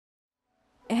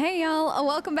Hey y'all,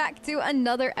 welcome back to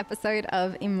another episode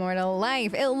of Immortal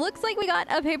Life. It looks like we got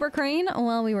a paper crane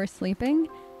while we were sleeping.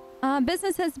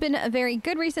 Business has been very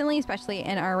good recently, especially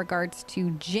in our regards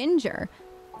to ginger.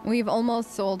 We've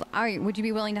almost sold. All right, would you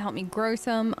be willing to help me grow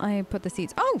some? I put the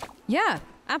seeds. Oh, yeah,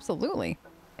 absolutely.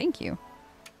 Thank you.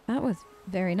 That was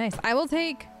very nice. I will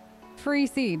take free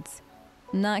seeds.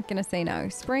 Not gonna say no.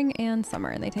 Spring and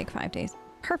summer, and they take 5 days.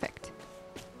 Perfect.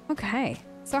 Okay.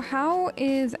 So how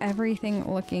is everything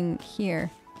looking here?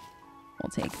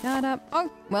 We'll take that up.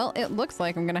 Oh, well, it looks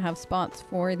like I'm gonna have spots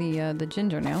for the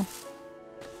ginger now,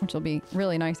 which will be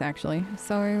really nice actually.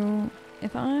 So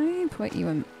if I put you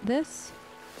in this.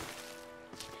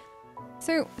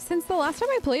 So since the last time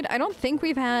I played, I don't think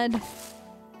we've had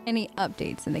any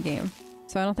updates in the game.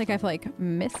 So I don't think I've like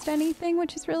missed anything,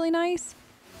 which is really nice.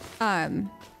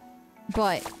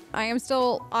 But I am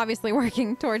still obviously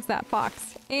working towards that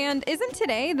fox. And isn't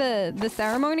today the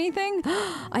ceremony thing?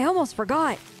 I almost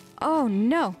forgot. Oh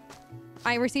no.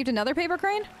 I received another paper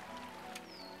crane?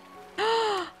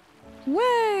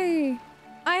 Way!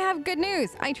 I have good news.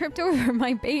 I tripped over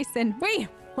my basin. Wait,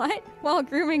 what? While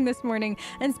grooming this morning,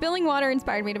 and spilling water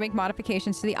inspired me to make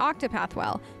modifications to the Octopath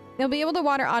well. They'll be able to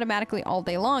water automatically all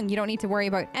day long. You don't need to worry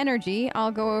about energy.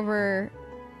 I'll go over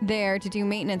there to do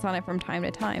maintenance on it from time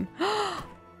to time.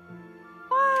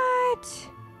 What?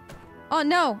 Oh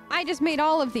no, I just made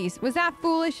all of these. Was that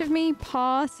foolish of me?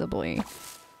 Possibly.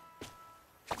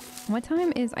 What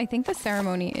time is, I think the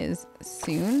ceremony is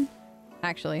soon.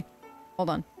 Actually, hold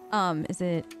on. Is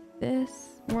it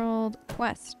this world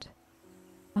quest?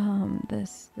 No.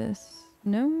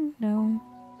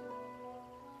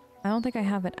 I don't think I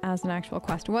have it as an actual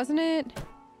quest. Was it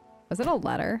a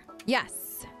letter?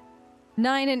 Yes.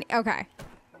 9 and okay.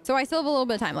 So I still have a little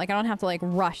bit of time. Like I don't have to like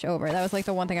rush over. That was like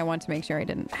the one thing I wanted to make sure I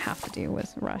didn't have to do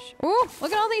was rush. Oh,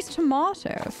 look at all these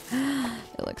tomatoes.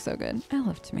 They look so good. I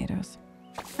love tomatoes.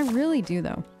 I really do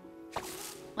though.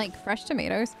 Like fresh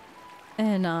tomatoes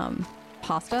and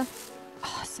pasta.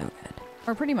 Oh, so good.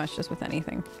 Or pretty much just with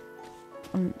anything.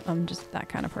 I'm just that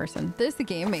kind of person. This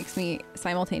game makes me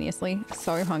simultaneously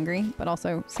so hungry, but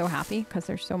also so happy because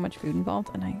there's so much food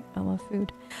involved and I love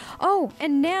food. Oh,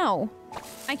 and now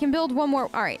I can build one more.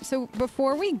 All right, so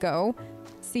before we go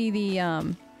see the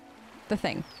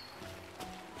thing,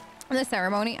 the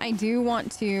ceremony, I do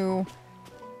want to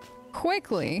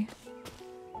quickly,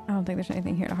 I don't think there's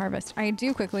anything here to harvest. I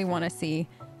do quickly want to see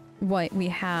what we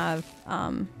have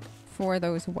for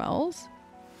those wells.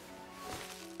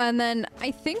 And then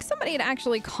I think somebody had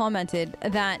actually commented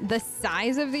that the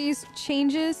size of these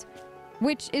changes,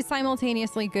 which is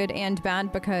simultaneously good and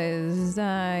bad because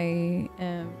I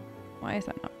am... Why is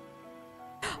that not?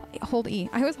 Hold E.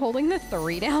 I was holding the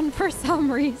 3 down for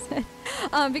some reason.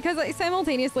 Because I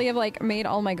simultaneously have like made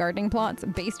all my gardening plots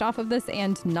based off of this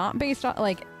and not based off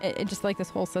like it just like this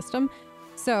whole system.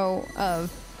 So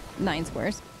of 9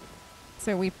 squares.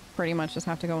 So we pretty much just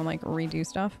have to go and like redo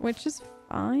stuff, which is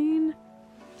fine.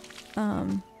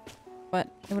 But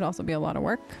it would also be a lot of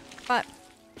work, but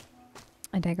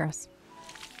I digress.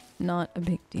 Not a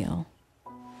big deal.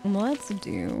 Let's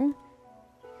do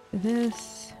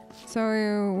this.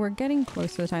 So we're getting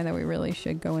close to the time that we really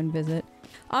should go and visit.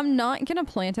 I'm not gonna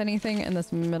plant anything in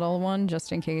this middle one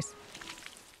just in case.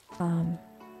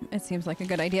 It seems like a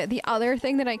good idea. The other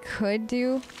thing that I could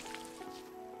do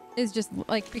is just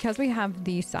like, because we have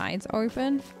these sides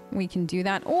open, we can do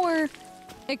that. Or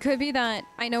it could be that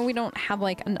I know we don't have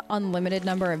like an unlimited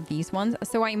number of these ones.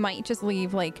 So I might just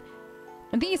leave like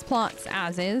these plots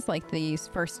as is, like these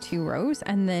first 2 rows,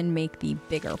 and then make the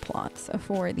bigger plots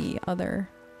for the other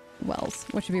wells,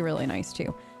 which would be really nice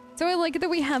too. So I like that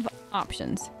we have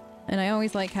options, and I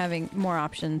always like having more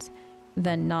options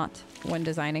than not when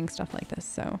designing stuff like this.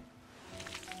 So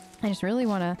I just really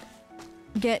want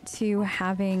to get to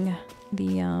having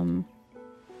the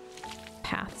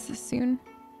paths soon.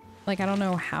 Like, I don't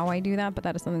know how I do that, but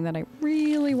that is something that I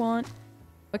really want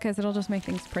because it'll just make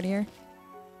things prettier.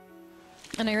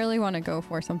 And I really want to go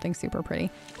for something super pretty.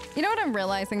 You know what I'm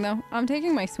realizing though? I'm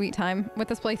taking my sweet time with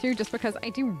this playthrough just because I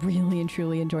do really and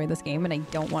truly enjoy this game and I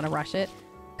don't want to rush it.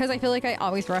 Because I feel like I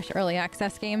always rush early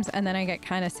access games and then I get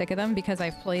kind of sick of them because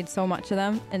I've played so much of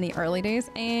them in the early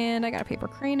days. And I got a paper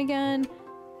crane again.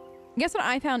 Guess what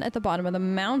I found at the bottom of the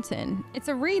mountain? It's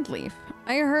a reed leaf.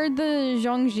 I heard the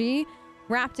Zhongji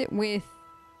wrapped it with,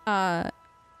 heard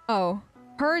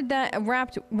that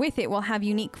wrapped with it will have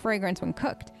unique fragrance when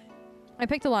cooked. I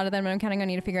picked a lot of them and I'm counting on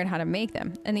you to figure out how to make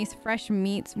them. And these fresh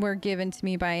meats were given to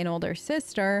me by an older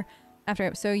sister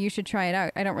after, so you should try it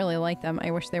out. I don't really like them.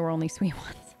 I wish they were only sweet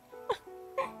ones.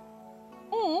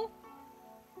 Oh,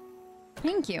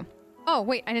 thank you. Oh,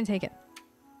 wait, I didn't take it.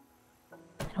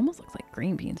 almost looks like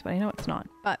green beans, but I know it's not.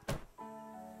 But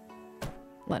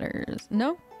letters.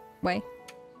 No way.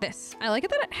 This. I like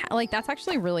it that it like that's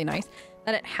actually really nice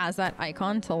that it has that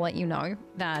icon to let you know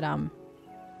that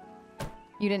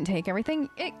you didn't take everything.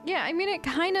 Yeah, I mean it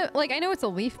kind of like I know it's a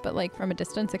leaf, but like from a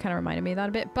distance it kind of reminded me of that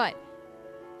a bit. But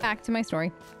back to my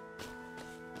story.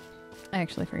 I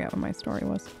actually forgot what my story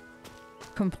was.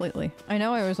 Completely. I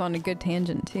know I was on a good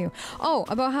tangent too. Oh,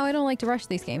 about how I don't like to rush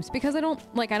these games because I don't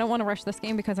want to rush this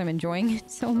game because I'm enjoying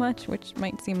it so much, which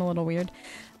might seem a little weird.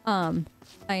 I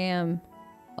am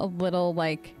a little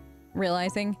like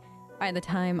realizing by the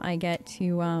time I get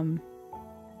to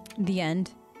the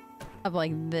end of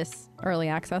like this early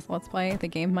access let's play, the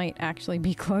game might actually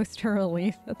be close to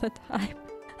release at the time.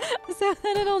 So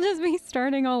then it'll just be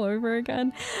starting all over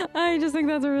again. I just think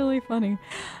that's really funny.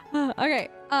 Okay,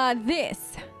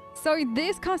 this. So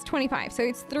this costs 25, so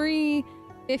it's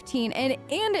 315, and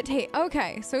it takes.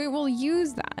 Okay, so it will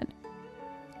use that.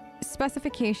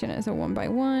 Specification is a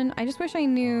 1x1. I just wish I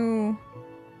knew.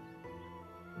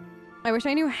 I wish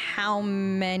I knew how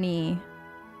many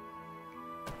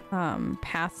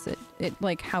paths it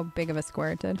like how big of a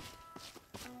square it did.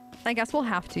 I guess we'll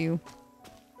have to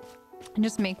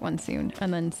just make one soon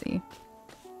and then see.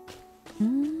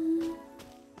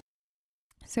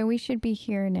 So we should be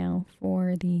here now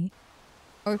for the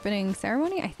opening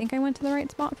ceremony. I think I went to the right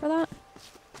spot for that.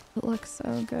 It looks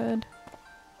so good.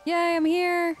 Yay, I'm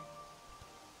here.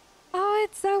 Oh,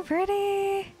 it's so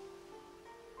pretty.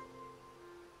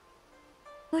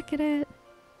 Look at it.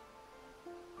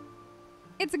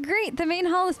 It's great. The main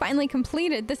hall is finally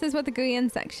completed. This is what the Guyan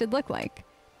sect should look like.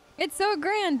 It's so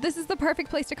grand. This is the perfect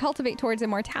place to cultivate towards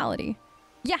immortality.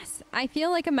 Yes, I feel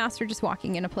like a master just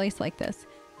walking in a place like this.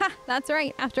 Ha, that's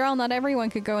right. After all, not everyone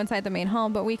could go inside the main hall,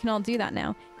 but we can all do that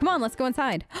now. Come on, let's go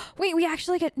inside. Wait, we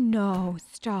actually get... No,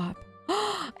 stop.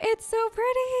 It's so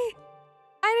pretty.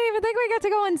 I didn't even think we got to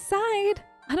go inside.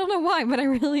 I don't know why, but I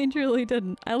really and truly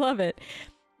didn't. I love it.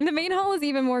 The main hall is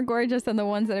even more gorgeous than the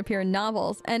ones that appear in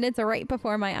novels, and it's right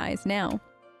before my eyes now.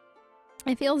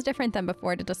 It feels different than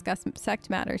before to discuss sect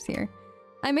matters here.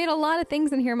 I made a lot of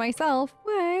things in here myself.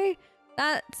 Way.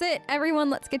 That's it.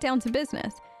 Everyone, let's get down to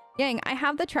business. Yang, I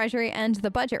have the treasury and the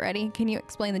budget ready. Can you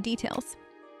explain the details?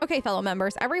 Okay, fellow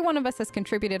members, every one of us has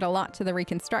contributed a lot to the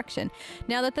reconstruction.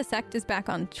 Now that the sect is back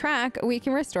on track, we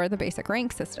can restore the basic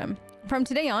rank system. From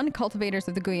today on, cultivators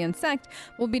of the Guyan sect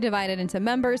will be divided into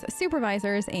members,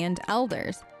 supervisors, and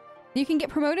elders. You can get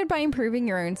promoted by improving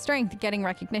your own strength, getting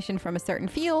recognition from a certain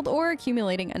field, or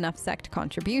accumulating enough sect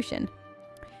contribution.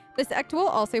 The sect will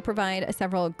also provide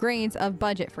several grades of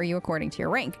budget for you according to your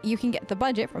rank. You can get the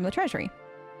budget from the treasury.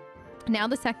 Now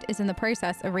the sect is in the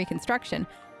process of reconstruction.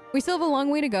 We still have a long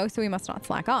way to go, so we must not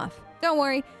slack off. Don't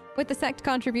worry, with the sect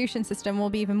contribution system, we'll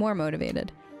be even more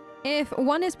motivated. If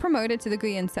one is promoted to the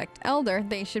Guyan sect elder,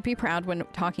 they should be proud when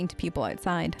talking to people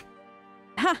outside.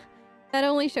 Ha! That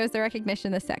only shows the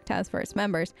recognition the sect has for its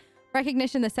members.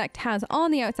 Recognition the sect has on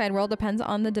the outside world depends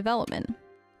on the development.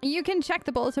 You can check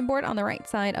the bulletin board on the right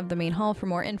side of the main hall for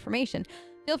more information.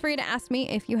 Feel free to ask me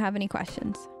if you have any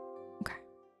questions. Okay.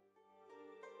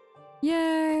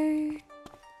 Yay!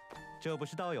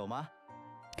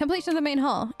 Completion of the main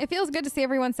hall. It feels good to see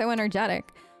everyone so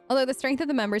energetic. Although the strength of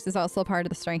the members is also a part of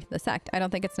the strength of the sect, I don't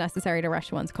think it's necessary to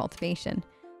rush one's cultivation.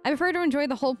 I prefer to enjoy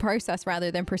the whole process rather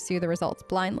than pursue the results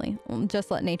blindly. Just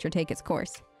let nature take its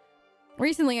course.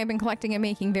 Recently, I've been collecting and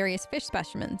making various fish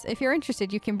specimens. If you're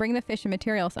interested, you can bring the fish and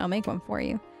materials. I'll make one for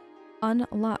you.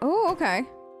 Unlock. Oh, okay.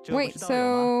 Wait,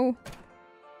 so...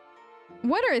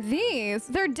 What are these?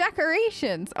 They're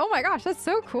decorations. Oh my gosh, that's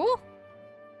so cool.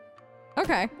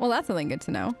 Okay, well that's something good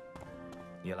to know.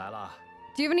 Do you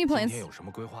have any plans?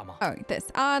 Oh, this.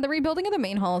 The rebuilding of the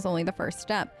main hall is only the first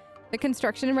step. The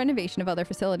construction and renovation of other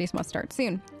facilities must start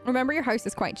soon. Remember, your house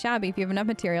is quite shabby. If you have enough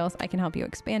materials, I can help you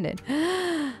expand it.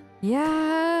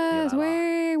 Yes!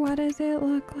 Wait, what does it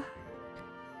look like?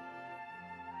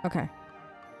 Okay.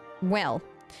 Well,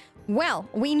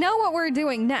 we know what we're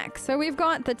doing next. So we've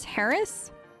got the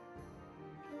terrace.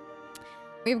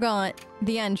 We've got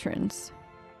the entrance.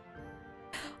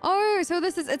 Oh, so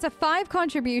it's a 5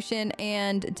 contribution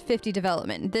and 50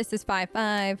 development. This is 5,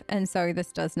 and so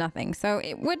this does nothing. So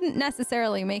it wouldn't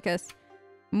necessarily make us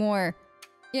more,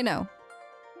 you know,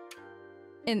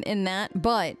 in that,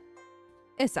 but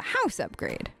it's a house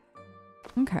upgrade.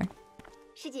 Okay.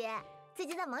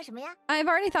 I've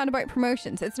already thought about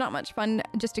promotions. It's not much fun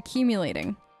just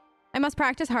accumulating. I must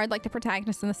practice hard like the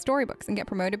protagonists in the storybooks and get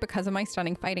promoted because of my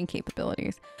stunning fighting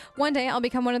capabilities. One day, I'll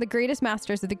become one of the greatest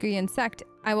masters of the Guyan sect.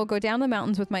 I will go down the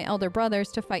mountains with my elder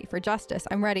brothers to fight for justice.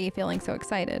 I'm ready, feeling so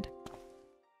excited.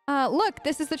 Look,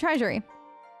 this is the treasury.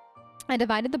 I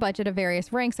divided the budget of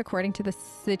various ranks according to the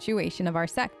situation of our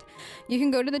sect. You can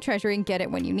go to the treasury and get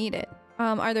it when you need it.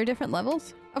 Are there different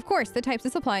levels? Of course, the types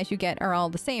of supplies you get are all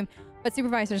the same, but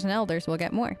supervisors and elders will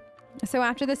get more. So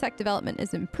after the sect development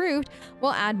is improved,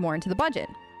 we'll add more into the budget.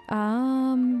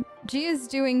 G is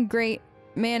doing great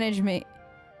management.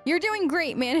 You're doing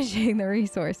great managing the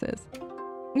resources.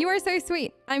 You are so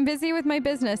sweet. I'm busy with my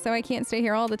business, so I can't stay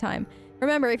here all the time.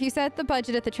 Remember, if you set the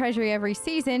budget at the treasury every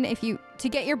season, if you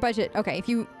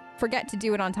forget to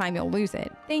do it on time, you'll lose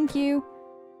it. Thank you.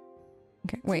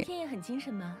 Okay, wait.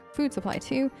 Food supply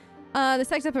too. The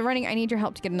sect's up and running. I need your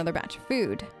help to get another batch of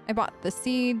food. I bought the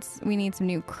seeds. We need some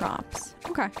new crops.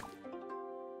 Okay.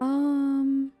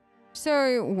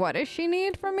 So what does she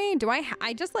need from me?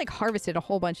 I just like harvested a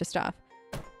whole bunch of stuff.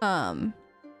 Oh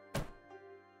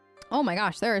my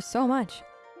gosh, there is so much.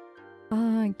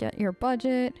 Get your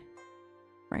budget.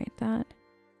 Write that.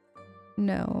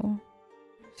 No.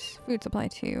 Food supply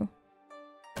too.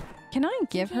 Can I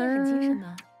give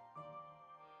her...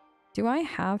 Do I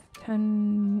have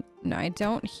 10? No, I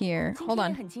don't here. Hold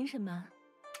on.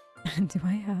 Do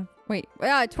I have... Wait.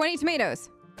 20 tomatoes.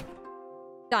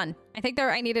 Done. I think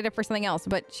I needed it for something else,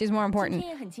 but she's more important.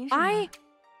 I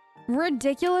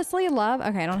ridiculously love...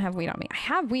 Okay, I don't have wheat on me. I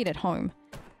have wheat at home,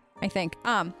 I think.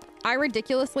 I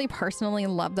ridiculously personally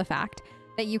love the fact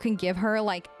that you can give her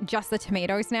like just the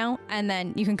tomatoes now and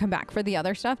then you can come back for the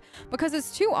other stuff, because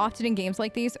it's too often in games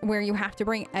like these where you have to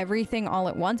bring everything all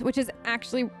at once, which is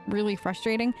actually really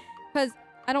frustrating because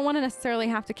I don't want to necessarily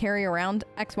have to carry around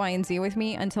X, Y, and Z with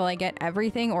me until I get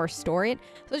everything or store it.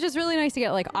 So it's just really nice to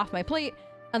get like off my plate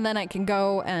and then I can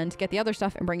go and get the other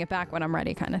stuff and bring it back when I'm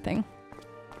ready, kind of thing.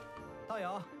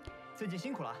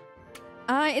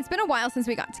 It's been a while since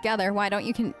we got together. Why don't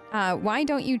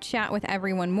you chat with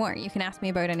everyone more? You can ask me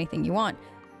about anything you want.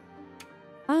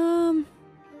 How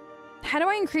do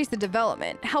I increase the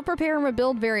development? Help repair and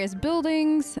rebuild various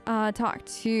buildings. Talk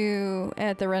to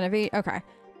at the renovate. Okay.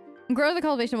 Grow the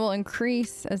cultivation will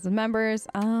increase as the members.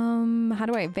 How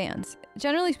do I advance?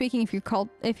 Generally speaking,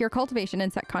 if your cultivation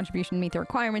and sect contribution meet the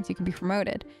requirements, you can be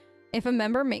promoted. If a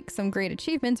member makes some great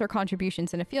achievements or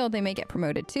contributions in a field, they may get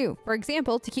promoted too. For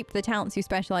example, to keep the talents who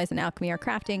specialize in alchemy or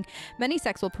crafting, many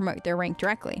sects will promote their rank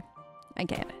directly. I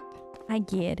get it. I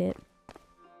get it.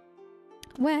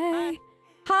 Way.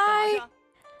 Hi.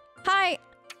 Hi.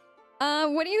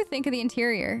 What do you think of the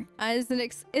interior? Is it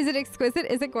exquisite?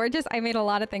 Is it gorgeous? I made a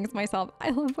lot of things myself.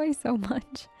 I love Way so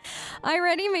much. I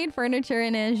already made furniture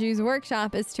in Anjou's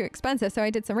workshop. It's too expensive, so I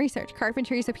did some research.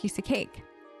 Carpentry is a piece of cake.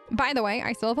 By the way,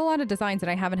 I still have a lot of designs that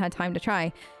I haven't had time to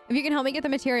try. If you can help me get the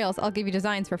materials, I'll give you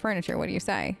designs for furniture. What do you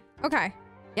say? Okay.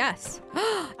 Yes.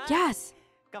 Yes.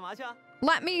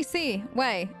 Let me see.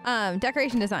 Way.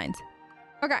 Decoration designs.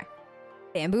 Okay.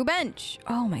 Bamboo bench.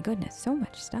 Oh my goodness. So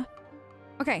much stuff.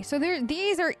 Okay. So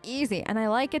these are easy. And I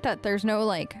like it that there's no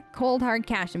like cold hard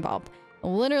cash involved.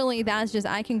 Literally, that's just,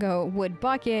 I can go wood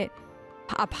bucket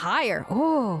up higher.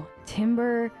 Oh,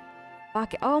 timber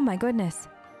bucket. Oh my goodness.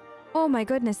 Oh my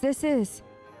goodness, this is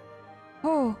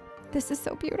so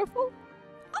beautiful.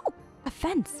 Oh, a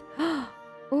fence.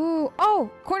 Ooh, oh,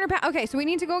 corner path. Okay, so we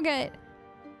need to go get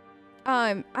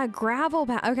a gravel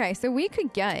path. Okay, so we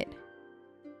could get,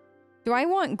 do I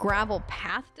want gravel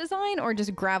path design or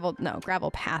just gravel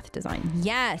path design?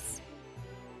 Yes.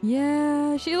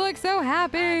 Yeah, she looks so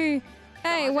happy.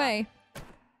 Hey, wait.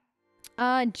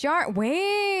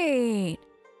 Wait.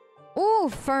 Ooh,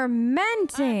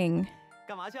 fermenting.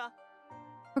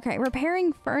 Okay,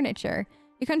 repairing furniture.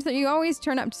 You always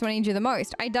turn up just when I need you the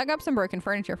most. I dug up some broken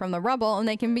furniture from the rubble and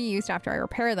they can be used after I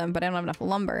repair them, but I don't have enough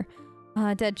lumber.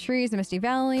 Dead trees in Misty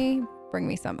Valley. Bring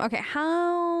me some. Okay,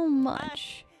 how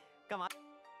much?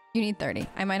 You need 30.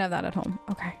 I might have that at home.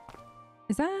 Okay.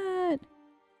 Is that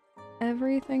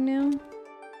everything now?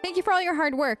 Thank you for all your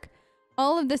hard work.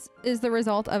 All of this is the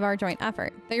result of our joint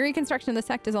effort. The reconstruction of the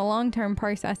sect is a long-term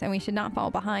process and we should not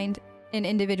fall behind in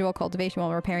individual cultivation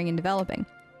while repairing and developing.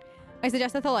 I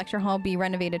suggest that the lecture hall be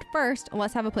renovated first.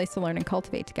 Let's have a place to learn and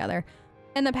cultivate together.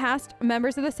 In the past,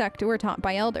 members of the sect were taught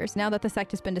by elders. Now that the sect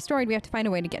has been destroyed, we have to find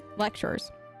a way to get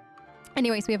lecturers.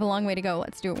 Anyways, we have a long way to go.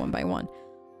 Let's do it one by one.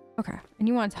 Okay, and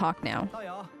you want to talk now.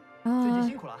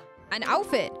 An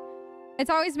outfit! It's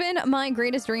always been my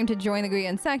greatest dream to join the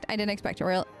Guyan sect. I didn't expect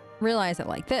to realize it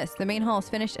like this. The main hall is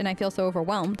finished and I feel so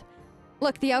overwhelmed.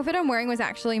 Look, the outfit I'm wearing was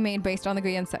actually made based on the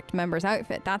Guyan sect member's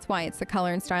outfit. That's why the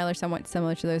color and style are somewhat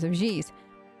similar to those of G's.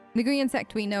 The Guyan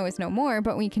sect we know is no more,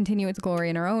 but we continue its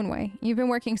glory in our own way. You've been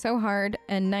working so hard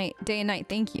and day and night,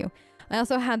 thank you. I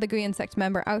also had the Guyan sect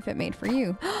member outfit made for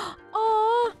you.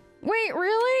 Aw! Wait,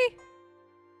 really?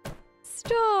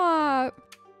 Stop!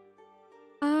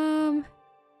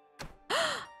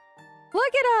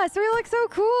 Look at us! We look so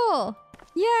cool!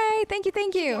 Yay! Thank you,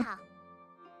 thank you!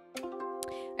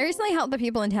 I recently helped the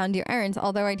people in town do errands.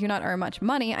 Although I do not earn much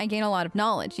money, I gain a lot of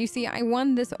knowledge. You see, I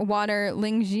won this water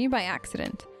Lingji by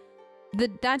accident.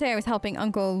 That day I was helping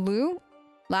Uncle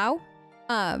Lao?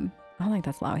 I don't think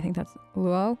that's Lao, I think that's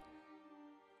Luo.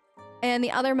 And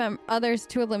the others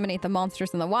to eliminate the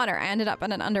monsters in the water. I ended up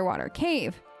in an underwater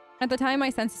cave. At the time, my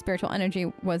sense of spiritual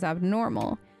energy was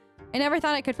abnormal. I never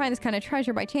thought I could find this kind of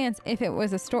treasure by chance. If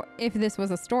this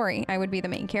was a story, I would be the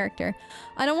main character.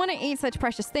 I don't want to eat such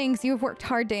precious things. You have worked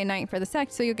hard day and night for the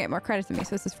sect, so you'll get more credit than me,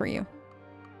 so this is for you.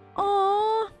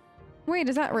 Aww. Wait,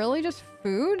 is that really just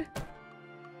food?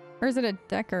 Or is it a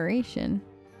decoration?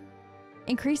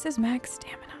 Increases max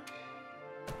stamina.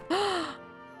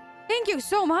 Thank you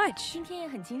so much!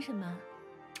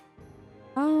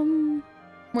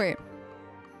 Wait.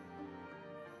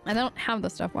 I don't have the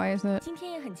stuff. Why is it?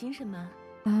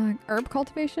 Herb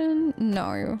cultivation?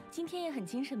 No.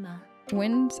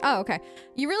 Wind? Oh, okay.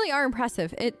 You really are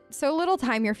impressive. So little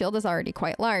time, your field is already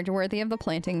quite large, worthy of the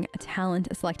planting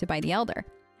talent selected by the elder.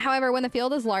 However, when the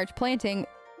field is large, planting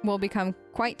will become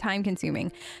quite time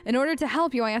consuming. In order to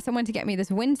help you, I asked someone to get me this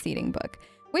wind seeding book.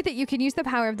 With it, you can use the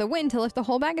power of the wind to lift a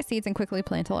whole bag of seeds and quickly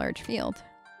plant a large field.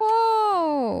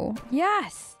 Whoa!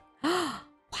 Yes!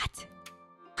 What?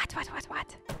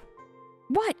 What?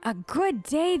 What a good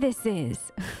day this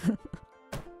is!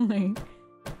 Wait,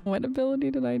 what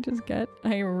ability did I just get?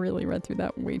 I really read through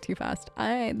that way too fast.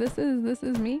 This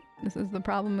is me. This is the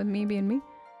problem with me being me.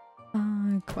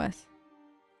 Quest.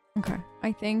 Okay,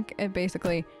 I think it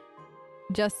basically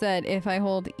just said if I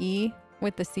hold E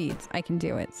with the seeds, I can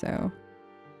do it, so...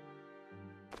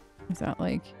 Is that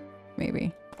like...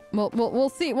 maybe. We'll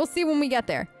see. We'll see when we get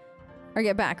there. Or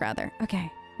get back, rather. Okay.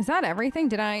 Is that everything?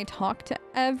 Did I talk to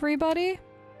everybody?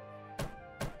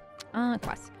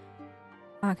 Quest.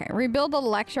 Okay, rebuild the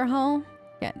lecture hall.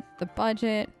 Get the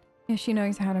budget. Yeah, she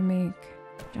knows how to make...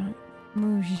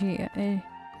 Muji.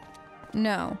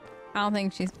 No. I don't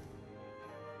think she's...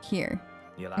 here.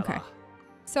 Okay.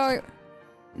 So...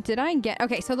 did I get...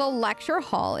 okay, so the lecture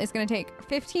hall is going to take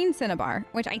 15 cinnabar,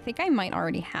 which I think I might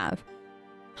already have.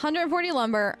 140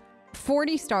 lumber...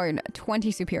 40 stone,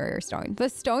 20 superior stone. The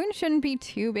stone shouldn't be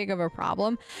too big of a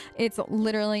problem. It's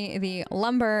literally the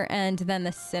lumber and then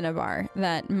the cinnabar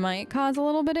that might cause a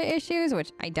little bit of issues,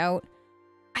 which I doubt.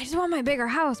 I just want my bigger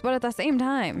house, but at the same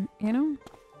time, you know?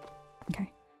 Okay.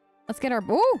 Let's get our...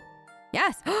 ooh!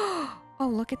 Yes! Oh,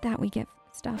 look at that. We get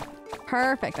stuff.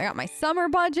 Perfect. I got my summer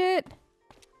budget.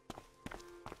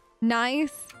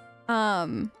 Nice.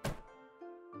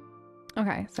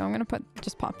 Okay, so I'm gonna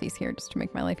just pop these here just to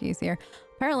make my life easier.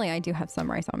 Apparently I do have some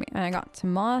rice on me. And I got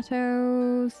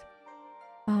tomatoes.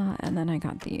 And then I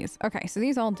got these. Okay, so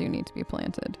these all do need to be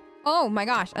planted. Oh my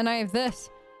gosh, and I have this.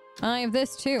 I have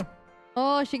this too.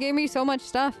 Oh, she gave me so much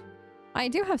stuff. I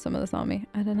do have some of this on me.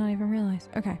 I did not even realize.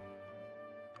 Okay.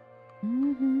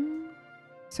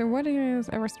 So what is...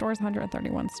 it restores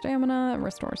 131 stamina. It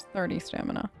restores 30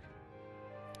 stamina.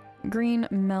 Green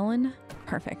melon.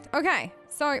 Perfect. Okay.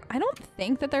 So I don't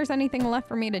think that there's anything left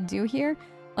for me to do here.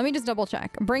 Let me just double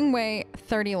check. Bring way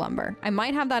 30 lumber. I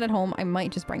might have that at home. I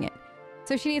might just bring it.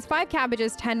 So she needs 5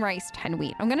 cabbages, 10 rice, 10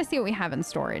 wheat. I'm going to see what we have in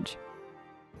storage.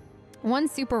 1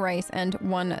 super rice and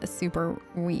 1 super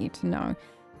wheat. No.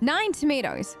 9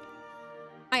 tomatoes.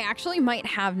 I actually might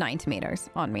have 9 tomatoes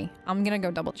on me. I'm going to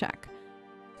go double check.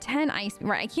 10 ice.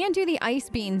 Right. I can't do the ice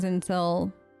beans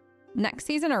until next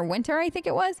season or winter, I think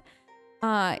it was.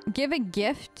 Give a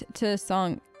gift to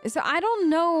Song. So I don't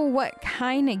know what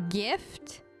kind of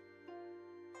gift.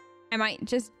 I might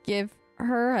just give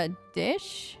her a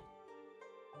dish.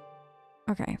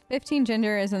 Okay. 15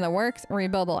 ginger is in the works.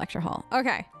 Rebuild the lecture hall.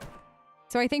 Okay.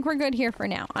 So I think we're good here for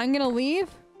now. I'm going to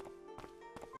leave.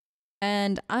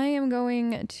 And I am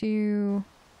going to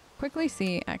quickly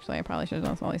see. Actually, I probably should have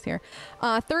done some of these here.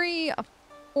 3,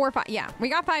 4, 5. Yeah, we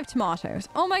got 5 tomatoes.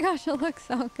 Oh my gosh, it looks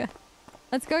so good.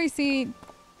 Let's go see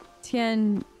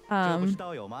Tian. Oh,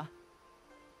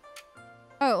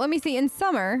 let me see. In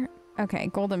summer. Okay,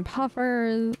 golden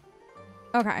puffers.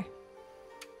 Okay.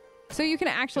 So you can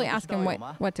actually ask him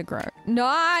what to grow. No,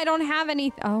 I don't have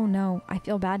any. Oh no, I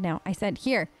feel bad now. I said,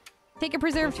 here, take a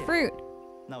preserved fruit.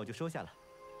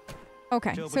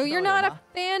 Okay, so you're not a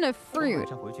fan of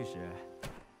fruit. Okay,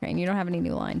 and you don't have any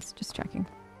new lines. Just checking.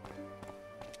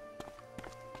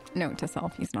 Note to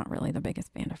self, he's not really the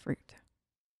biggest fan of fruit.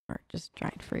 Or just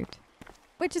dried fruit.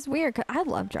 Which is weird, because I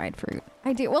love dried fruit.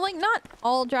 I do. Well, like, not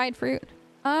all dried fruit.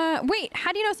 Wait,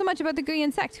 how do you know so much about the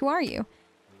Guyan sect? Who are you?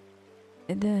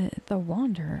 the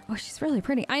Wanderer. Oh, she's really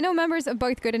pretty. I know members of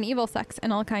both good and evil sects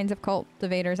and all kinds of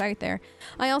cultivators out there.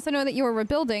 I also know that you are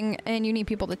rebuilding and you need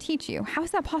people to teach you. How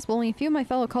is that possible? Only a few of my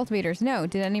fellow cultivators know.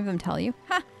 Did any of them tell you?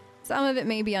 Ha! Some of it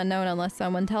may be unknown unless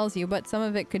someone tells you, but some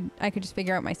of it I could just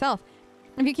figure out myself.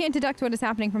 If you can't deduct what is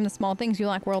happening from the small things, you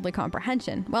lack worldly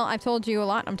comprehension. Well, I've told you a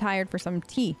lot. I'm tired for some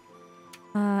tea.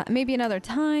 Maybe another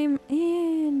time.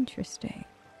 Interesting.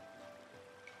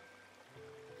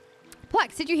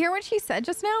 Plex, did you hear what she said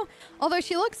just now? Although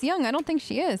she looks young, I don't think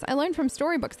she is. I learned from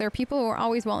storybooks there are people who are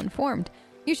always well informed.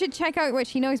 You should check out what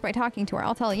she knows by talking to her.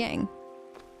 I'll tell Yang.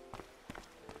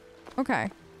 Okay.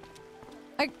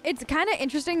 It's kind of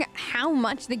interesting how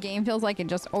much the game feels like it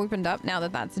just opened up now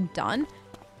that that's done.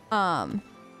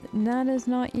 That is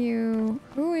not you.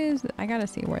 Who is... I gotta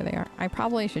see where they are. I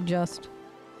probably should just...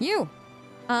 You!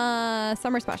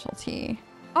 Summer specialty.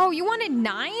 Oh, you wanted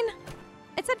 9?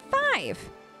 It said 5.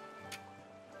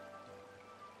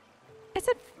 It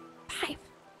said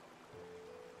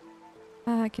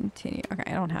 5. Continue. Okay,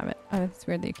 I don't have it. Oh, it's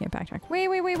weird that you can't backtrack. Wait.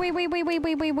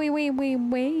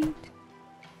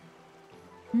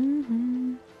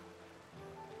 Mm-hmm.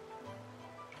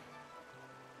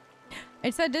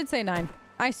 It did say 9.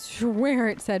 I swear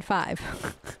it said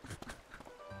 5.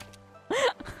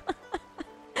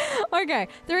 Okay,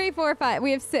 3, 4, 5.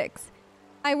 We have 6.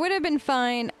 I would have been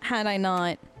fine had I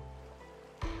not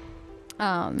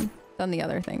done the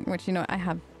other thing, which, you know, I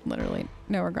have literally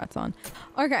no regrets on.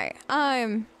 Okay,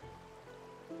 I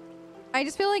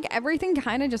just feel like everything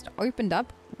kind of just opened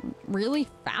up really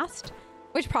fast,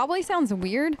 which probably sounds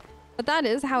weird, but that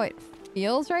is how it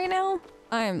feels right now.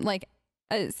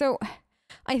 So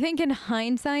I think in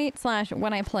hindsight /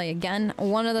 when I play again,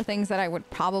 one of the things that I would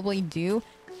probably do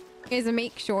is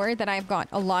make sure that I've got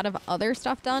a lot of other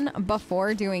stuff done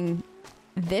before doing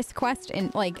this quest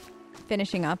and like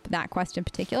finishing up that quest in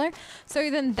particular. So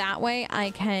then that way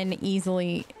I can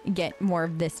easily get more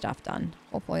of this stuff done.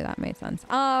 Hopefully that made sense.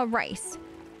 Rice.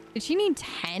 Did she need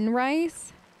 10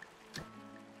 rice?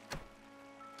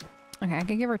 Okay, I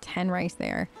could give her 10 rice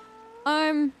there.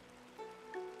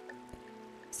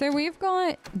 So we've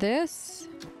got this.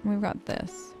 We've got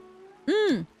this.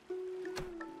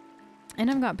 And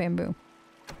I've got bamboo.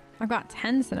 I've got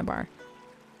 10 cinnabar.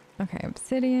 Okay,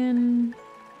 obsidian.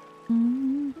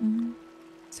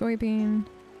 Soybean.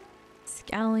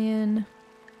 Scallion.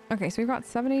 Okay, so we've got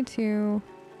 72.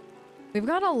 We've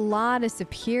got a lot of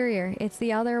superior. It's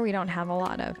the other we don't have a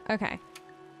lot of. Okay.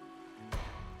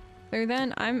 So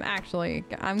then I'm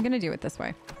going to do it this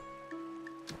way.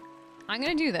 I'm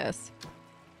going to do this.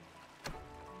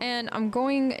 And I'm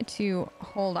going to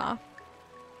hold off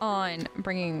on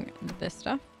bringing this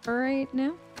stuff for right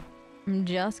now. I'm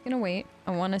just going to wait.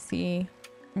 I want to see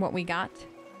what we got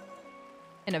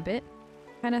in a bit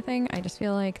kind of thing. I just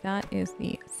feel like that is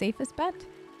the safest bet.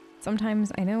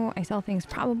 Sometimes I know I sell things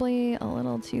probably a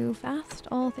little too fast,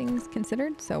 all things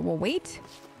considered. So we'll wait.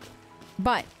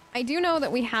 But I do know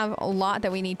that we have a lot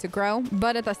that we need to grow.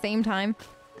 But at the same time,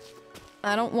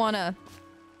 I don't want to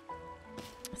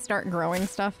start growing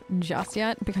stuff just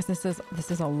yet because this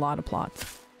is a lot of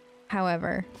plots.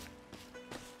 However,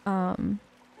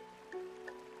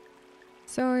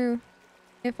 so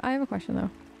if I have a question though,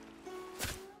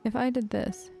 if I did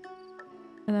this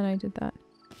and then I did that,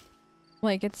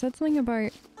 like it said something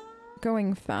about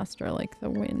going faster like the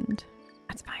wind.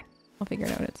 That's fine. I'll figure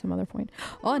it out at some other point.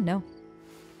 Oh no.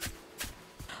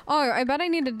 Oh, I bet I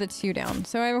needed the 2 down.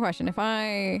 So I have a question. If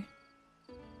I...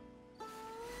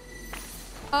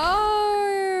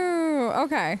 Oh,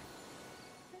 okay.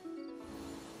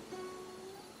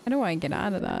 How do I get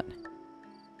out of that?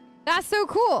 That's so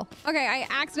cool. Okay, I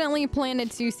accidentally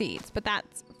planted 2 seeds, but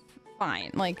that's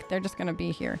fine. Like, they're just gonna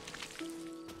be here.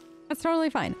 That's totally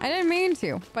fine. I didn't mean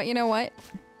to, but you know what?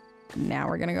 Now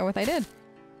we're gonna go with I did.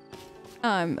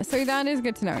 So that is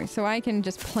good to know. So I can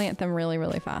just plant them really,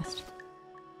 really fast.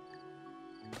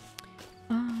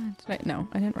 No,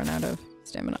 I didn't run out of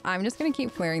stamina. I'm just gonna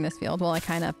keep clearing this field while I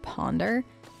kind of ponder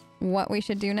what we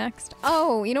should do next.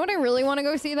 Oh, you know what I really want to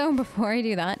go see though before I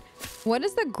do that? What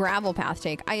does the gravel path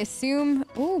take? I assume...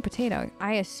 Ooh, potato.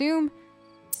 I assume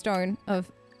stone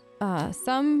of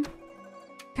some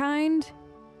kind.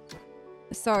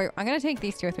 So I'm gonna take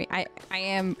these 2 with me. I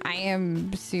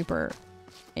am super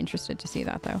interested to see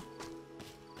that though.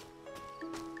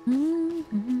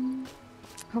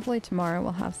 Hopefully tomorrow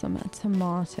we'll have some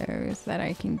tomatoes that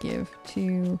I can give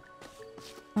to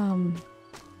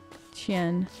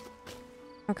Chen.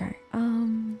 Okay.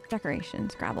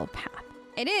 Decorations, gravel path.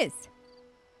 It is.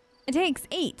 It takes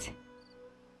 8.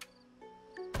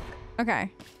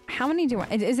 Okay. How many do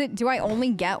I... do I only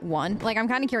get one? Like, I'm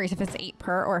kind of curious if it's 8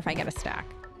 per or if I get a stack.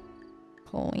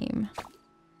 Claim.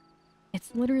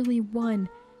 It's literally 1.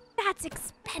 That's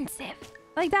expensive.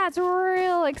 Like, that's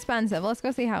real expensive. Let's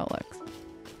go see how it looks.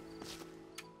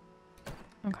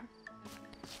 Okay.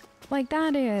 Like,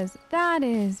 that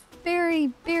is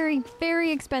very, very,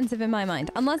 very expensive in my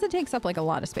mind. Unless it takes up, like, a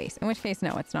lot of space. In which case,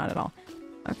 no, it's not at all.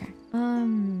 Okay.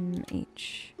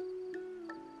 H.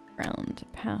 Round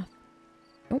path.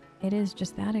 Oh, it is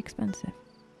just that expensive.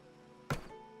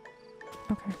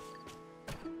 Okay.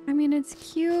 I mean, it's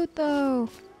cute, though.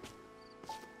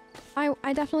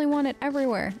 I definitely want it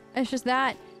everywhere. It's just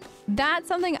that... That's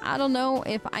something I don't know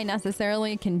if I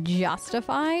necessarily can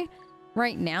justify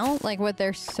right now. Like, with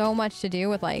there's so much to do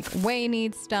with, like, Way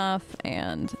needs stuff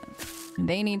and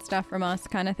they need stuff from us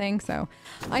kind of thing. So,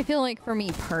 I feel like for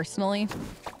me personally,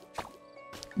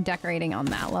 decorating on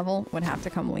that level would have to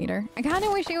come later. I kind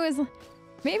of wish it was...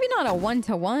 Maybe not a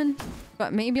 1-to-1,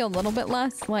 but maybe a little bit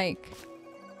less, like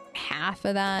half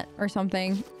of that or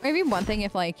something. Maybe one thing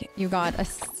if like you got a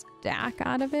stack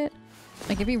out of it.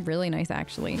 Like it'd be really nice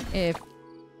actually if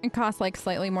it costs like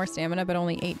slightly more stamina but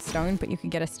only 8 stone, but you could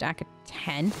get a stack of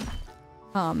 10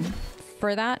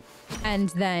 for that. And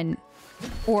then,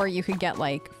 or you could get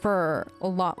like for a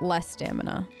lot less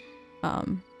stamina,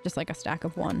 just like a stack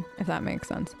of 1, if that makes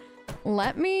sense.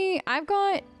 I've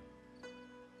got...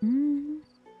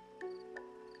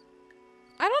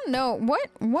 I don't know.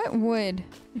 What would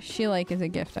she like as a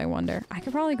gift, I wonder? I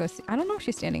could probably go see. I don't know if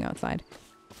she's standing outside.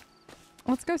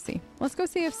 Let's go see. Let's go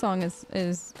see if Song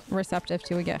is receptive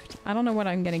to a gift. I don't know what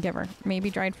I'm going to give her.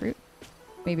 Maybe dried fruit?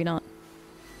 Maybe not.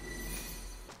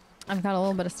 I've got a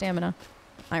little bit of stamina.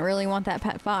 I really want that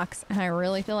pet fox, and I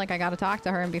really feel like I got to talk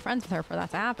to her and be friends with her for that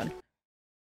to happen.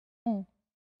 Oh.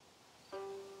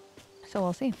 So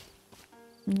we'll see.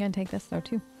 I'm going to take this, though,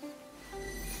 too.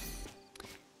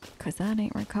 Because that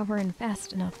ain't recovering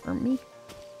fast enough for me.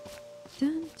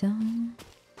 Dun dun.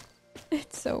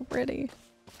 It's so pretty.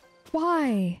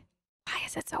 Why? Why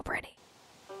is it so pretty?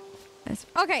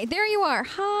 Okay, there you are.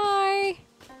 Hi.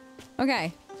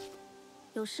 Okay.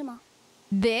 有事吗?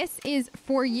 This is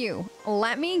for you.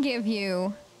 Let me give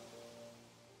you...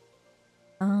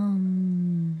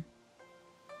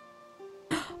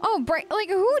 Oh, like,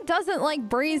 who doesn't like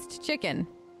braised chicken?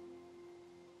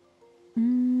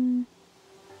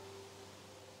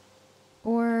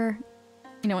 Or,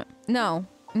 you know what? No,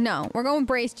 we're going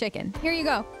braised chicken. Here you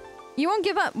go. You won't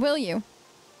give up, will you?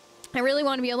 I really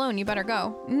want to be alone. You better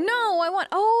go. No, I want...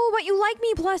 Oh, but you like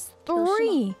me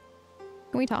 +3.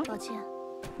 Can we talk? 抱歉.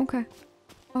 Okay.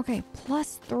 Okay,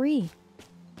 +3.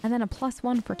 And then a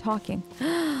 +1 for talking.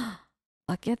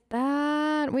 Look at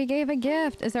that. We gave a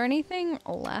gift. Is there anything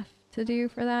left to do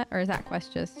for that? Or is that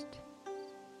quest just...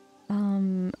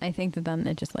 I think that then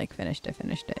it just like finished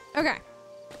it. Okay.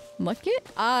 Look at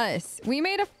us. We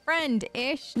made a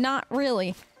friend-ish. Not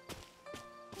really.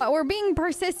 But we're being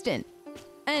persistent.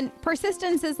 And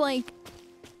persistence is like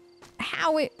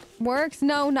how it works.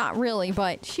 No, not really.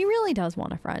 But she really does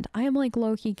want a friend. I am like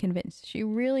low-key convinced. She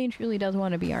really and truly does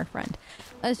want to be our friend.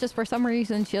 It's just for some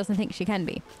reason she doesn't think she can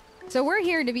be. So we're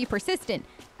here to be persistent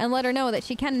and let her know that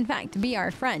she can in fact be our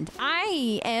friend.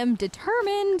 I am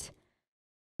determined.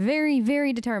 Very,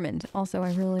 very determined. Also,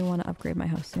 I really want to upgrade my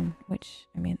house soon, which,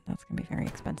 I mean, that's going to be very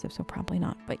expensive, so probably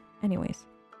not. But anyways.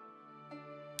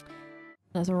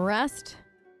 Let's rest.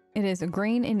 It is a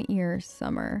grain in ears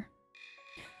summer.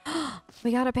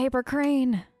 We got a paper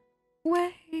crane.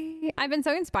 Way. I've been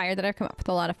so inspired that I've come up with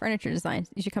a lot of furniture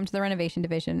designs. You should come to the renovation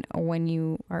division when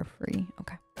you are free.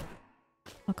 Okay.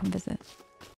 I'll come visit.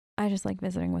 I just like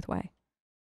visiting with Way.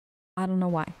 I don't know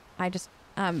why. Just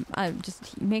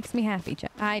makes me happy,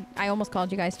 chat. I almost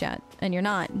called you guys chat, and you're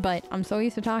not, but I'm so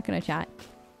used to talking to chat.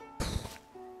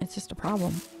 It's just a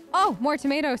problem. Oh, more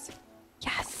tomatoes.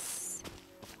 Yes.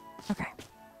 Okay.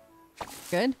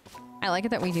 Good. I like it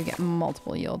that we do get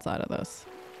multiple yields out of this.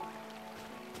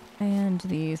 And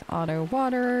these auto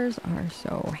waterers are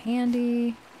so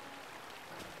handy.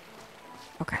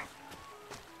 Okay.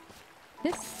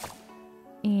 This.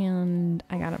 And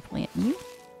I gotta plant you.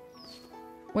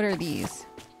 What are these?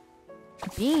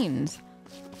 Beans.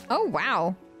 Oh,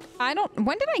 wow.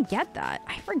 When did I get that?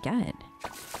 I forget.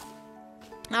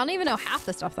 I don't even know half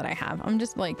the stuff that I have. I'm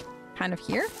just like kind of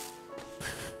here.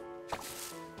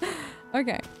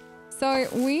 Okay. So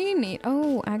we need...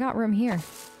 Oh, I got room here.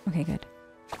 Okay, good.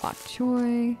 Bok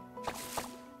choy.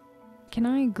 Can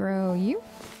I grow you?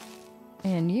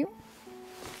 And you?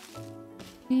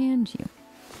 And you.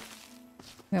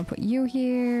 I'm gonna put you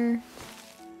here.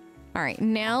 All right,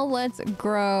 now let's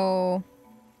grow.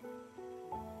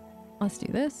 Let's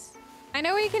do this. I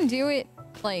know we can do it,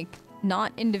 like,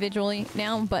 not individually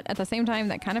now, but at the same time,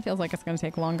 that kind of feels like it's going to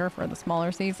take longer for the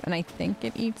smaller seeds, and I think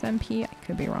it eats MP. I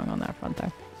could be wrong on that front,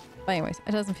 though. But anyways,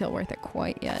 it doesn't feel worth it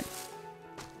quite yet.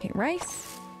 Okay,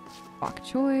 rice. Bok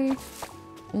choy.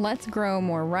 Let's grow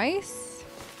more rice.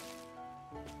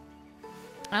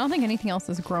 I don't think anything else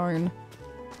is grown.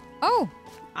 Oh,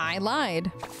 I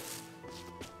lied.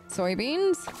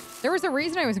 Soybeans. There was a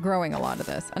reason I was growing a lot of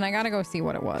this, and I gotta go see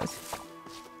what it was.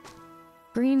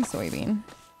 Green soybean.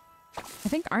 I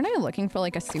think, aren't I looking for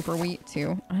like a super wheat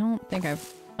too? I don't think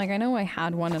I've, like, I know I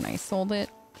had one and I sold it.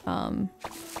 I'm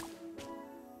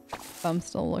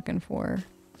still looking for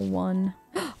one.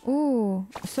 Ooh,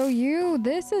 so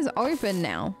this is open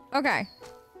now. Okay.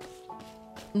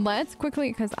 Let's quickly,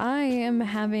 because I am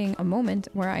having a moment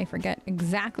where I forget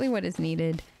exactly what is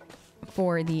needed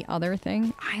for the other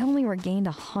thing. I only regained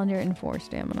 104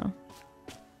 stamina.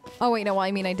 Oh wait, no, well,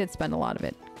 I mean, I did spend a lot of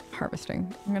it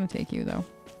harvesting. I'm gonna take you though.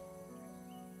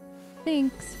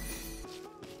 Thanks.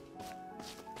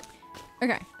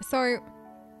 Okay, so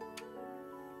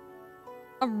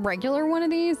a regular one of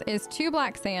these is 2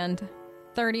 black sand,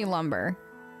 30 lumber,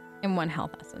 and 1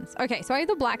 health essence. Okay, so I have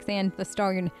the black sand, the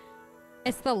stone.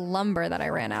 It's the lumber that I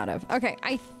ran out of. Okay,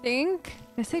 I think,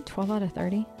 did I say 12 out of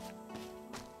 30?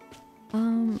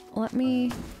 Let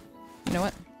me, you know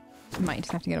what? I might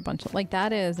just have to get a bunch of, like,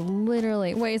 that is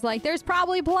literally, weighs like, there's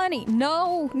probably plenty.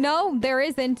 No, there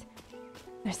isn't.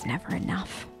 There's never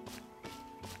enough.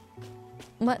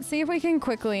 Let's see if we can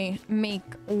quickly make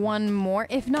one more.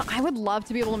 If not, I would love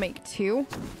to be able to make 2.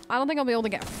 I don't think I'll be able to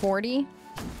get 40,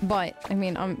 but I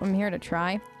mean, I'm here to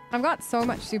try. I've got so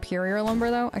much superior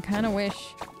lumber though. I kind of wish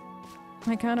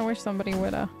somebody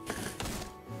would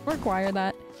require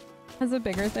that as a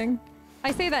bigger thing.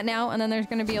 I say that now, and then there's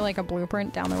gonna be like a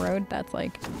blueprint down the road that's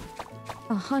like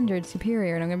 100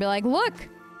 superior, and I'm gonna be like, look,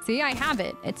 see, I have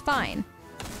it. It's fine.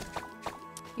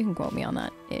 You can quote me on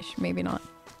that ish, maybe not.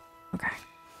 Okay.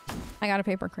 I got a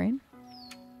paper crane.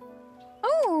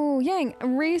 Oh, yang.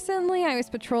 Recently, I was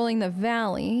patrolling the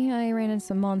valley. I ran into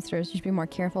some monsters. You should be more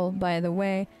careful. By the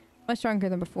way, much stronger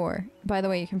than before. By the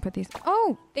way, you can put these...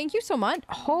 Oh, thank you so much.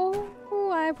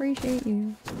 Oh, I appreciate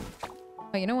you.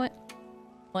 Oh, you know what?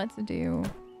 Let's do...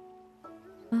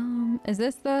 is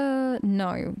this the...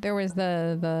 No, there was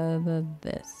the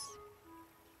this.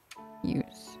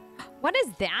 Use. What is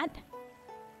that?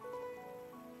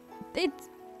 It's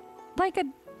like a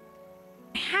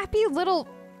happy little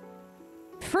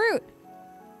fruit.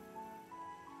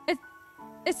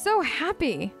 It's so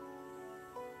happy.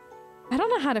 I don't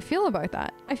know how to feel about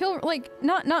that. I feel like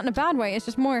not in a bad way. It's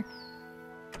just more.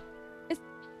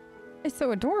 It's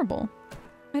so adorable.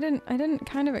 I didn't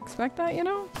kind of expect that, you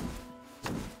know.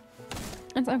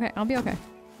 It's okay. I'll be okay.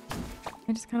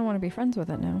 I just kind of want to be friends with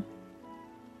it now.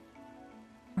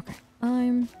 Okay.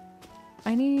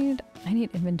 I need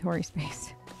inventory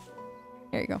space.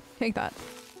 Here you go. Take that.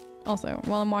 Also,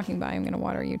 while I'm walking by, I'm gonna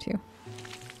water you too.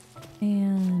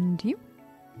 And you.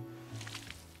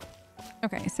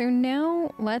 Okay, so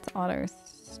now let's auto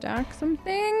stack some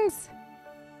things.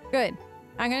 Good.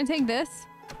 I'm gonna take this.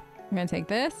 I'm gonna take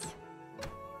this.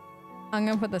 I'm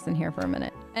gonna put this in here for a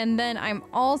minute. And then I'm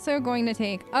also going to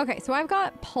take... Okay, so I've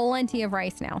got plenty of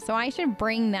rice now. So I should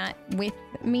bring that with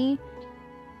me.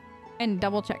 And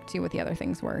double check too what the other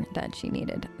things were that she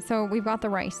needed. So we've got the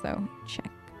rice though.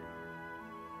 Check.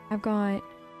 I've got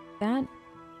that.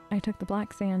 I took the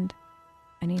black sand.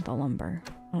 I need the lumber.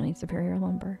 I don't need superior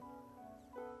lumber.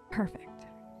 Perfect.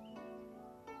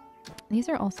 These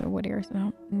are also wood ears. I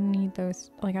don't need those.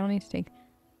 Like, I don't need to take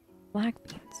black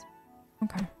beans.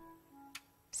 Okay.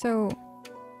 So,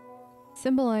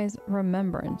 symbolize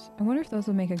remembrance. I wonder if those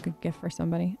would make a good gift for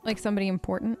somebody. Like somebody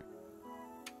important.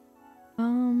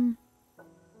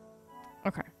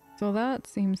 Okay. So that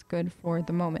seems good for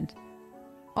the moment.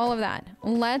 All of that.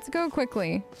 Let's go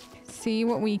quickly see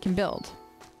what we can build.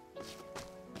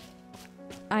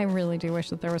 I really do wish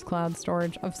that there was cloud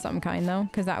storage of some kind though,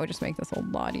 because that would just make this a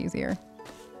lot easier.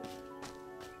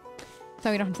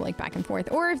 So we don't have to like back and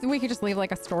forth. Or if we could just leave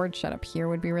like a storage shed up here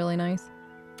would be really nice.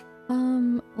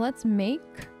 Let's make,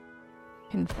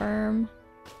 confirm,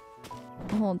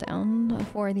 hold down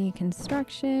for the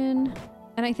construction.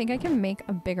 And I think I can make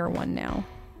a bigger one now.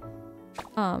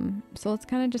 So let's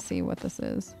kind of just see what this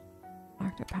is.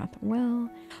 Octopath well.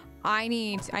 I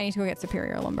need to go get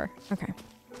superior lumber. Okay.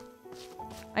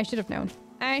 I should have known.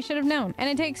 I should have known. And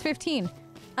it takes 15.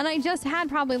 And I just had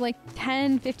probably like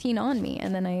 10, 15 on me.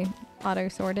 And then I auto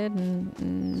sorted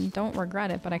and don't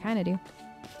regret it, but I kind of do.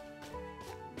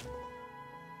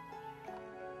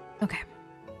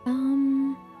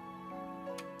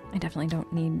 I definitely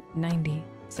don't need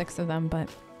 96 of them, but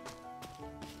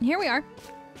here we are.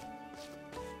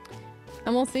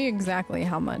 And we'll see exactly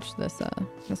how much this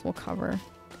will cover.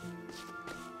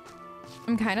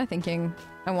 I'm kind of thinking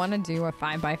I want to do a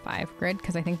 5x5 grid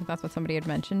because I think that that's what somebody had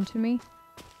mentioned to me.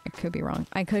 I could be wrong.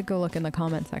 I could go look in the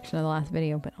comment section of the last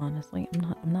video, but honestly,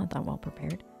 I'm not that well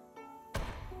prepared.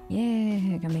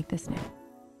 Yeah, I gotta make this now.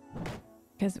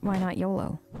 Because why not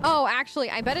YOLO? Oh,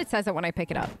 actually, I bet it says it when I pick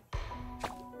it up.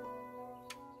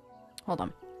 Hold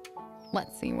on.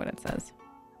 Let's see what it says.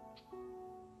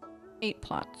 8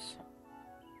 plots.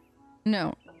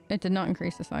 No, it did not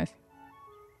increase the size.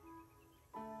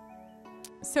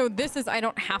 So this is, I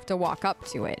don't have to walk up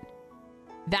to it.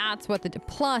 That's what the,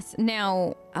 plus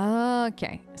now,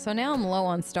 okay. So now I'm low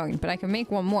on stone, but I can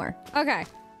make one more. Okay.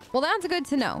 Well, that's good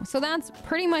to know. So that's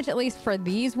pretty much, at least for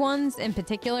these ones in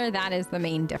particular, that is the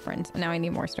main difference. Now I need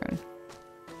more stone.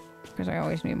 Because I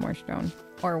always need more stone.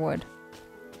 Or wood.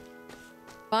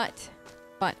 But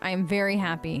I am very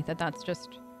happy that that's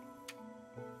just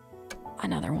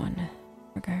another one.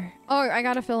 Okay. Oh, I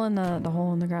gotta fill in the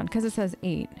hole in the ground. Because it says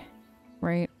 8.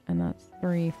 Right? And that's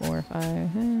 3, 4,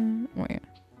 5. Wait.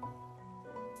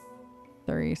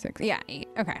 36. Yeah, 8.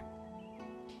 Okay.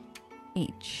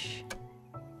 H.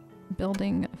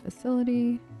 Building a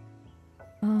facility.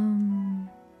 I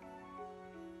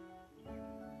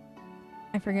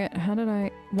forget. How did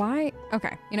I... Why?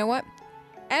 Okay. You know what?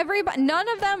 Everybody... None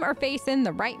of them are facing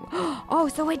the right... Oh,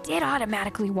 so it did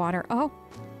automatically water. Oh,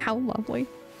 how lovely.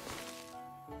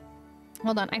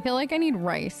 Hold on. I feel like I need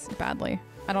rice badly.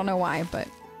 I don't know why, but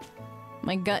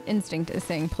my gut instinct is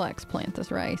saying Plex, plant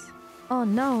this rice. Oh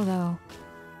no, though.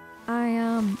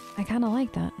 I kind of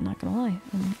like that. I'm not gonna lie.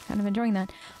 I'm kind of enjoying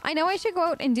that. I know I should go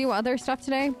out and do other stuff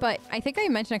today, but I think I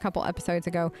mentioned a couple episodes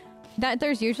ago that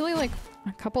there's usually like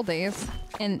a couple days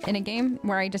in a game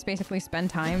where I just basically spend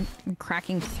time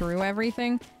cracking through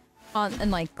everything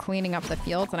and like cleaning up the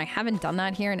fields, and I haven't done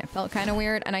that here and it felt kind of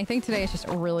weird, and I think today is just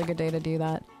a really good day to do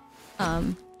that.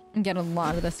 And get a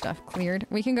lot of this stuff cleared.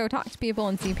 We can go talk to people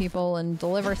and see people and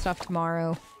deliver stuff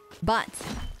tomorrow. But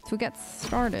to get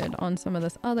started on some of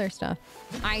this other stuff,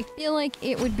 I feel like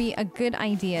it would be a good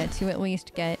idea to at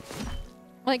least get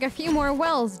like a few more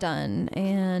wells done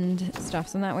and stuff.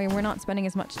 So that way we're not spending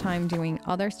as much time doing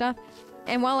other stuff.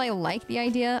 And while I like the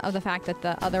idea of the fact that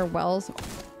the other wells,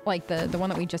 like the one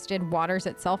that we just did, waters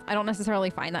itself, I don't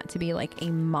necessarily find that to be like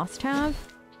a must-have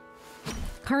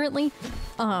currently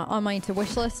on my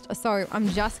to-wish list. So I'm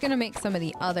just gonna make some of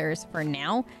the others for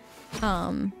now.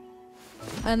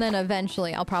 And then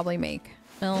eventually I'll probably make,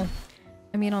 well,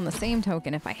 I mean, on the same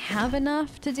token, if I have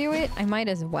enough to do it, I might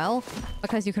as well,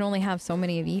 because you can only have so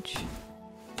many of each.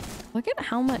 Look at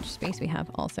how much space we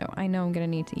have also. I know I'm gonna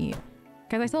need to eat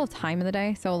because I still have time in the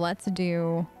day. So let's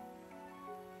do,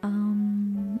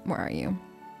 where are you?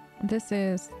 This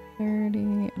is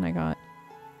 30 and I got,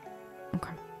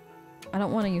 okay. I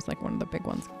don't want to use like one of the big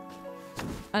ones.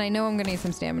 And I know I'm going to need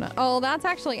some stamina. Oh, that's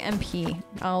actually MP.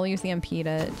 I'll use the MP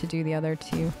to do the other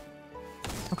two.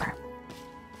 Okay.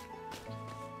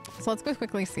 So let's go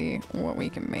quickly see what we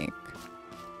can make.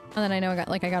 And then I know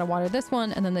I gotta water this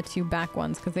one and then the 2 back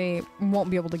ones because they won't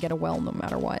be able to get a well no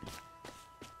matter what.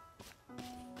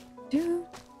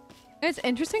 It's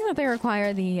interesting that they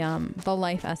require the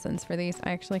life essence for these.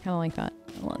 I actually kind of like that.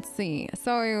 Let's see.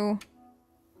 So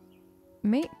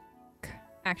make...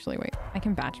 Actually, wait. I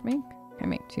can batch make? Can I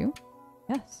make 2?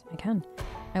 Yes, I can.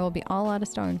 I will be all out of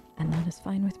stone, and that is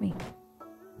fine with me.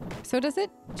 So does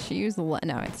it choose... No,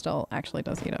 it still actually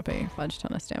does eat up a fudge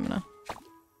ton of stamina.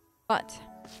 But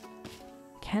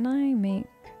can I make...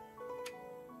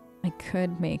 I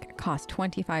could make cost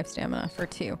 25 stamina for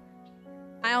 2.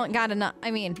 I don't got enough. I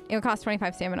mean, it would cost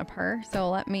 25 stamina per, so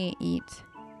let me eat...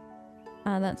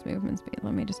 that's movement speed.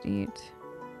 Let me just eat...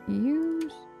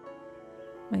 Use...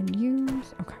 And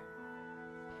use, okay.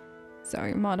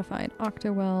 So modified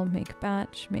octawell, make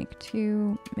batch, make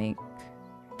 2, make,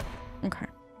 okay.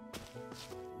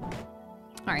 All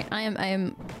right, I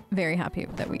am very happy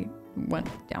that we went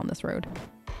down this road.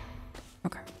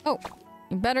 Okay. Oh,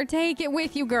 you better take it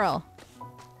with you, girl.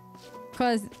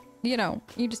 Cause, you know,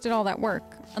 you just did all that work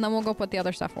and then we'll go put the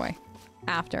other stuff away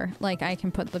after. Like I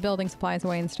can put the building supplies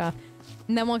away and stuff.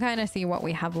 And then we'll kind of see what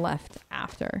we have left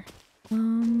after.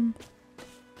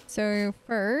 So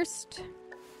first,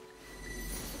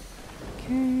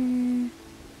 okay.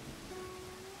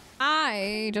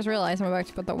 I just realized I'm about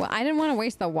to put the, I didn't want to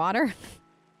waste the water.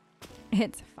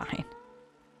 It's fine.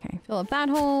 Okay, fill up that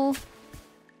hole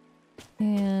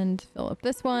and fill up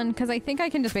this one. Cause I think I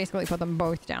can just basically put them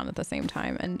both down at the same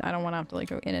time and I don't want to have to like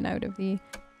go in and out of the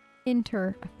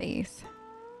interface.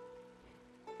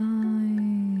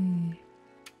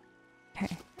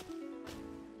 Okay.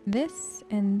 This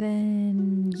and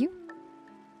then you.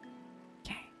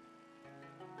 Okay.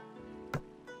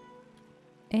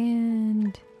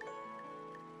 And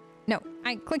no,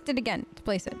 I clicked it again to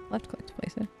place it. Left click to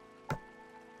place it.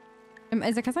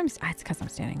 Is it because it's because I'm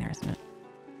standing there, isn't it?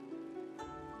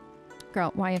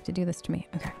 Girl, why you have to do this to me?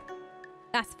 Okay.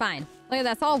 That's fine. Look at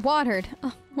that, it's all watered.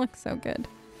 Oh, looks so good.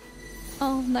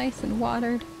 All nice and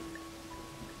watered.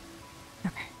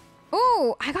 Okay.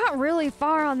 Oh, I got really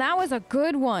far on that. Was a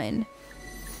good one.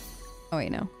 Oh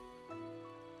wait, no.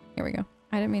 Here we go.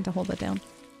 I didn't mean to hold it down.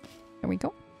 There we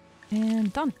go.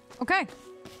 And done. Okay.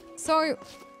 So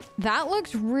that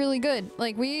looks really good.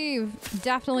 Like, we've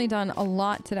definitely done a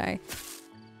lot today.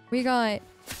 We got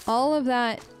all of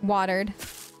that watered.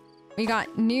 We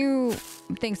got new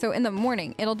things. So in the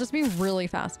morning, it'll just be really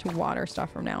fast to water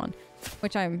stuff from now on,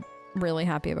 which I'm really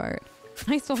happy about.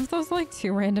 I still have those like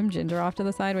 2 random ginger off to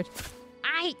the side, which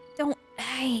I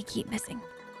keep missing.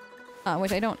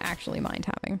 Which I don't actually mind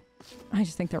having. I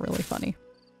just think they're really funny.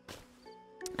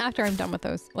 After I'm done with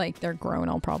those, like they're grown,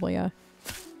 I'll probably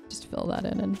just fill that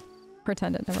in and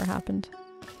pretend it never happened.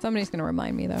 Somebody's gonna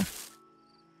remind me though.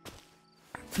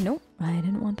 Nope, I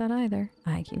didn't want that either.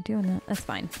 I keep doing that. That's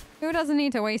fine. Who doesn't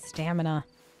need to waste stamina?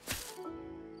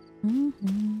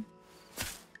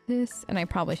 This, and I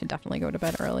probably should definitely go to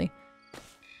bed early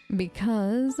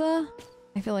because I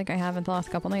feel like I haven't the last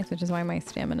couple nights, which is why my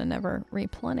stamina never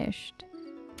replenished.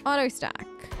 Auto stack.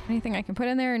 Anything I can put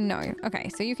in there? No. Okay,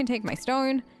 so you can take my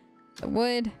stone, the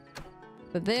wood,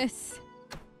 this,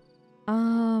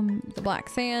 the black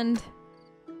sand.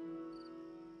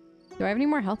 Do I have any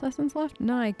more health essence left?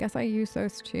 No, I guess I used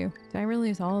those 2. Did I really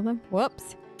use all of them?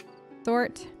 Whoops.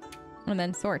 Sort. And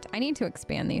then sort. I need to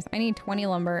expand these. I need 20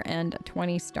 lumber and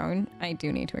 20 stone. I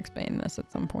do need to expand this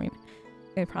at some point.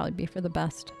 It'd probably be for the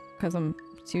best because I'm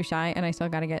too shy and I still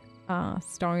got to get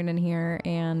stone in here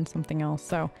and something else.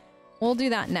 So we'll do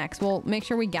that next. We'll make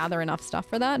sure we gather enough stuff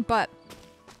for that. But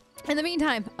in the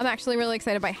meantime, I'm actually really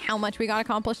excited by how much we got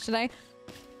accomplished today.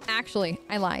 Actually,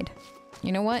 I lied.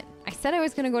 You know what? I said I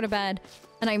was going to go to bed,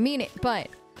 and I mean it, but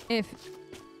if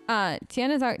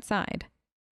Tiana's outside,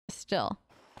 still,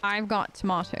 I've got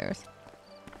tomatoes,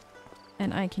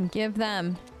 and I can give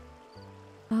them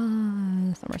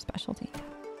summer specialty.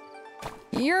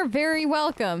 You're very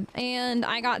welcome, and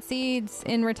I got seeds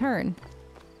in return.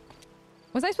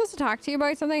 Was I supposed to talk to you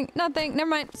about something? Nothing. Never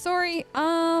mind. Sorry.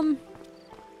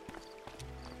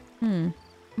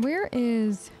 Where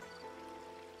is...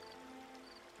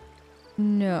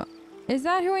 No. Is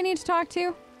that who I need to talk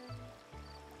to?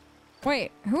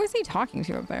 Wait, who is he talking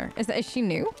to up there? Is she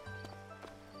new?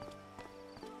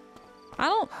 I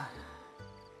don't...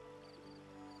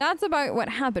 That's about what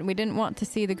happened. We didn't want to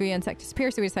see the Guyan sect disappear,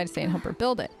 so we decided to stay and help her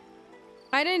build it.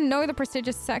 I didn't know the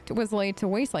prestigious sect was laid to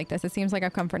waste like this. It seems like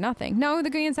I've come for nothing. No, the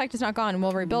Guyan sect is not gone and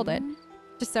we'll rebuild it.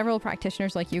 Just several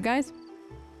practitioners like you guys.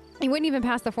 You wouldn't even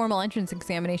pass the formal entrance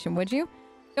examination, would you?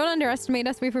 Don't underestimate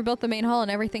us. We've rebuilt the main hall and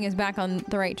everything is back on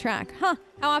the right track. Huh.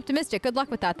 How optimistic. Good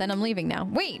luck with that then. I'm leaving now.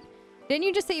 Wait. Didn't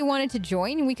you just say you wanted to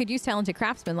join? We could use talented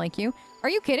craftsmen like you. Are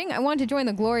you kidding? I wanted to join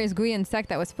the glorious Guyan sect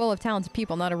that was full of talented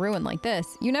people, not a ruin like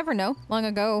this. You never know. Long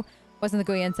ago, wasn't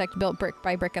the Guyan sect built brick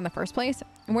by brick in the first place?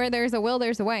 Where there's a will,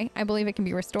 there's a way. I believe it can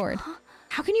be restored.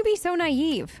 How can you be so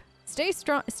naive? Stay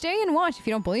strong. Stay and watch. If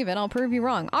you don't believe it, I'll prove you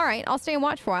wrong. All right. I'll stay and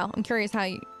watch for a while. I'm curious how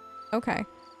you... Okay.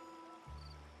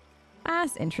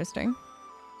 That's interesting.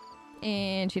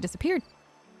 And she disappeared.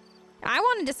 I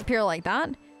want to disappear like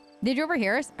that. Did you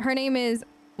overhear us? Her name is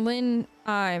Lin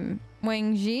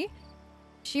Wang Ji.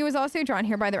 She was also drawn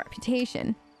here by the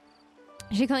reputation.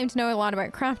 She claimed to know a lot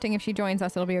about crafting. If she joins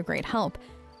us, it'll be a great help.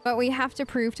 But we have to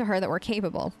prove to her that we're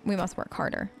capable. We must work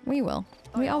harder. We will.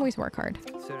 We always work hard.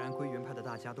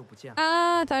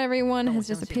 Ah, thought everyone has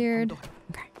disappeared.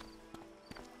 Okay.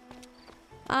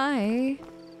 I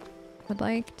would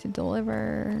like to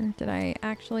deliver... Did I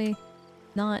actually...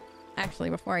 Not...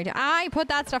 Actually, before I do... I put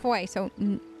that stuff away, so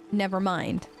never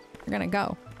mind. We're gonna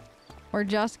go. We're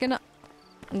just gonna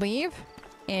leave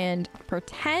and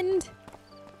pretend...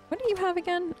 What do you have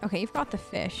again? Okay, you've got the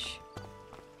fish.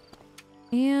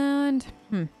 And...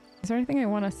 Is there anything I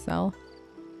want to sell?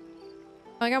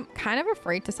 Like, I'm kind of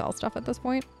afraid to sell stuff at this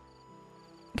point.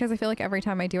 Because I feel like every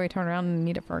time I do, I turn around and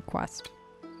need it for a quest.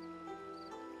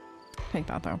 Take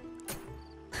that, though.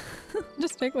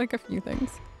 Just take, like, a few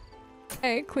things.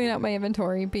 A, clean out my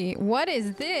inventory. B, what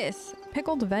is this?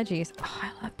 Pickled veggies. Oh,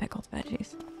 I love pickled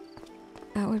veggies.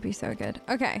 That would be so good.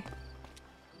 Okay.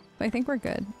 So I think we're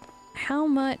good. How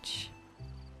much?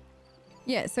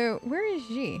 Yeah, so where is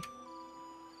G?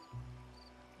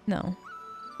 No.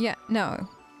 Yeah, no.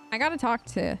 I gotta talk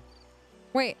to...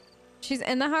 Wait, she's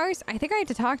in the house? I think I had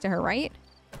to talk to her, right?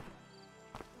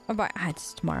 Oh, but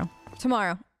it's tomorrow.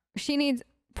 Tomorrow. She needs...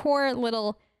 Poor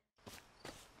little...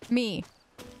 me.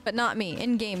 But not me.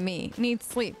 In-game me. Needs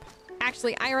sleep.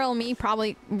 Actually, IRL me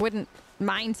probably wouldn't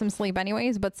mind some sleep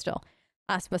anyways, but still.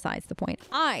 That's besides the point.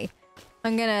 I'm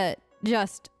gonna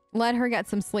just let her get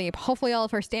some sleep. Hopefully all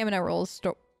of her stamina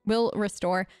will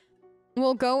restore.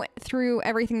 We'll go through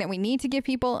everything that we need to give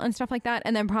people and stuff like that,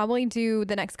 and then probably do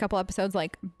the next couple episodes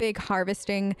like big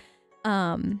harvesting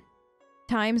times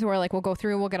where like we'll go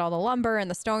through, we'll get all the lumber and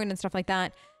the stone and stuff like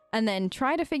that, and then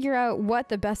try to figure out what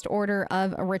the best order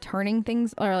of returning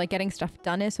things or like getting stuff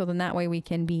done is, so then that way we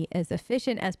can be as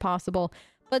efficient as possible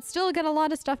but still get a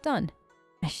lot of stuff done.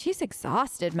 She's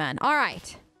exhausted, man. All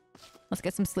right, let's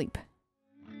get some sleep.